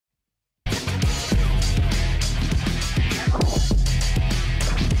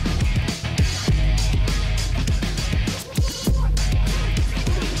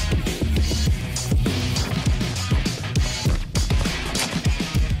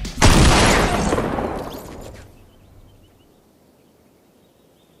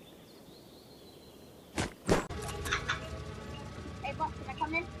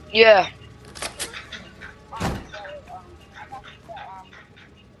Yeah.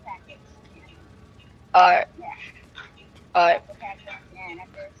 Alright. Alright.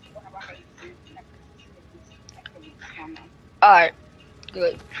 Alright.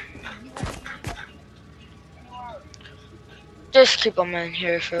 Good. Just keep them in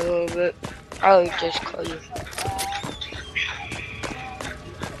here for a little bit. I'll just call you.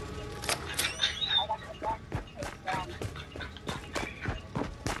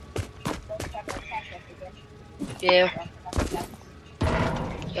 Yeah.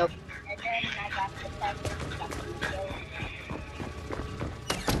 Yep.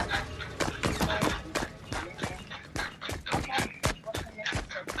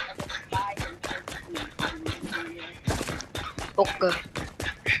 Okay.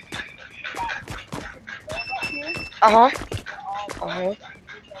 Uh-huh. Uh-huh.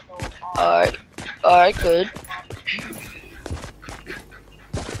 Alright. Alright, good.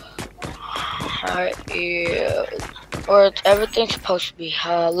 Alright, yeah. Or everything's supposed to be,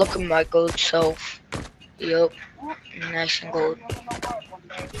 look at my gold self. Yup. Nice and gold.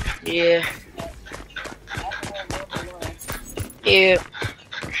 Yeah. Yeah.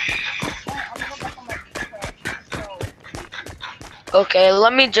 Okay,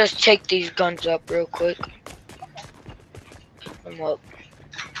 let me just take these guns up real quick. Pick them up.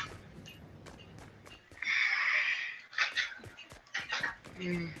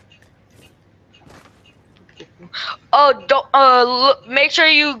 Oh, don't look, make sure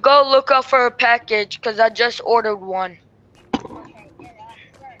you go look up for a package, cause I just ordered one.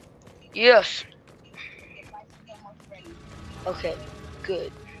 Yes. Okay,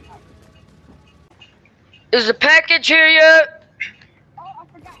 good. Is the package here yet?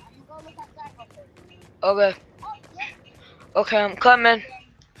 Okay. Okay, I'm coming.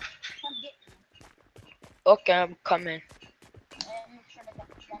 Okay, I'm coming.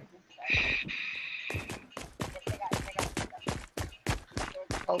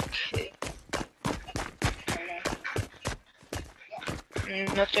 Okay.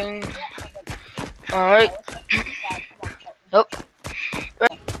 Nothing. Alright. Yep.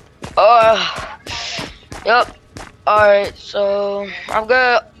 Yep. Alright, so I'm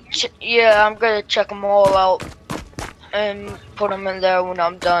gonna check them all out and put them in there when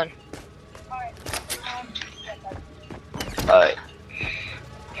I'm done. Alright.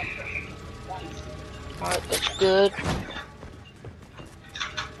 Alright, that's good.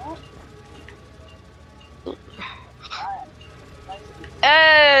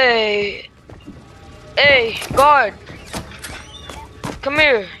 Hey! Hey, guard! Come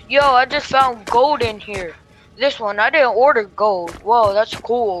here. Yo, I just found gold in here. This one, I didn't order gold. Whoa, that's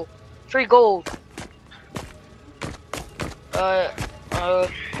cool. Free gold.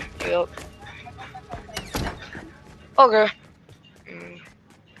 Yep. Okay.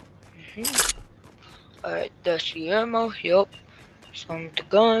 Alright, that's the ammo. Yep. Some of the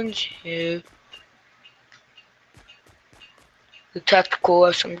guns. Yeah. The tactical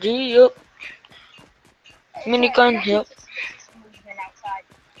SMG. Yep. Minigun. Yep.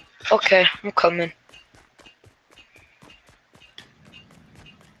 Okay, I'm coming.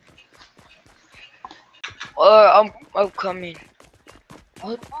 I'm coming.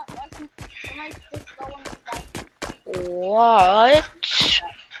 What? What?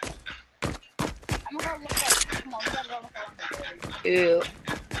 Yeah.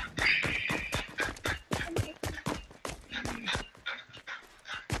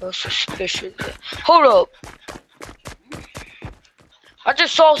 That's suspicious. Hold up. I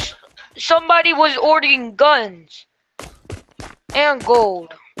just saw somebody was ordering guns and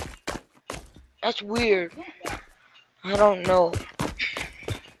gold. That's weird. I don't know.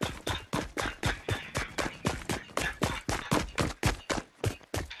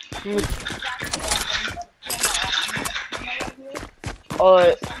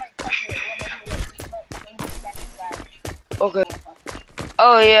 Alright. Okay.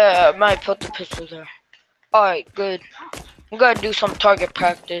 Oh yeah, I might put the pistol there. Alright, good. I'm gonna do some target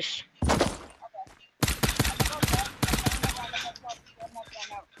practice.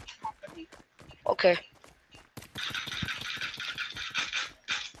 Okay.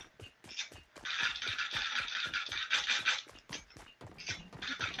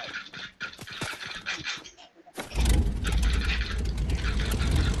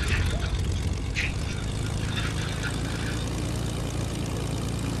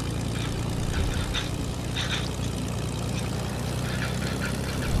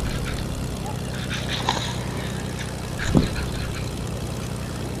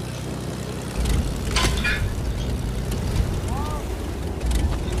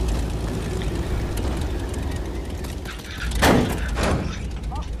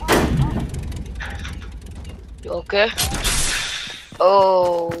 Okay.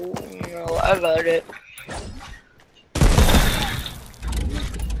 Oh no, I got it.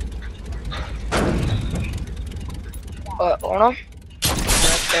 Hold on.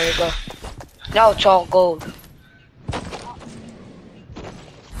 There you go. Now it's all gold.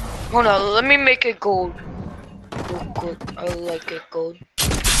 Hold on, let me make it gold. Real quick. I like it gold.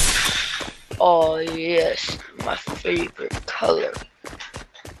 Oh yes, my favorite color.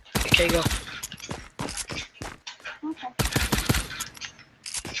 Okay, go.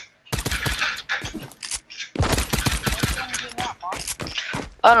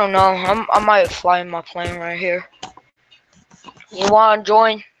 I don't know. I might fly my plane right here. You wanna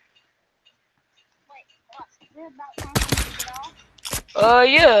join?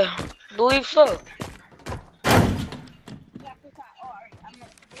 Yeah, believe so.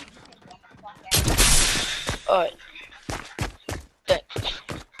 Alright, thanks.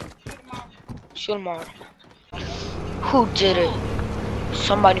 See you tomorrow. Who did it?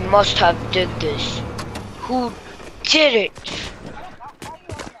 Somebody must have did this. Who did it?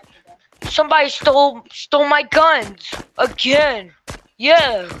 Somebody stole my guns again.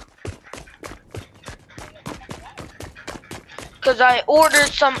 Yeah, cause I ordered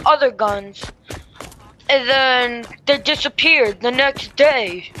some other guns, and then they disappeared the next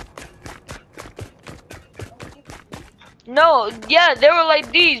day. No, yeah, they were like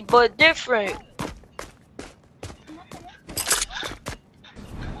these, but different.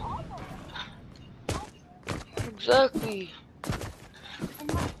 Exactly.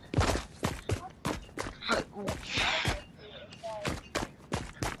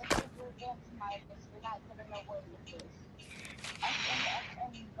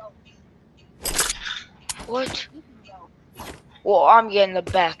 What? Well, I'm getting the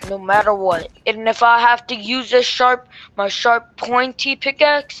back no matter what. And if I have to use my sharp pointy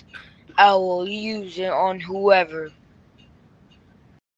pickaxe, I will use it on whoever.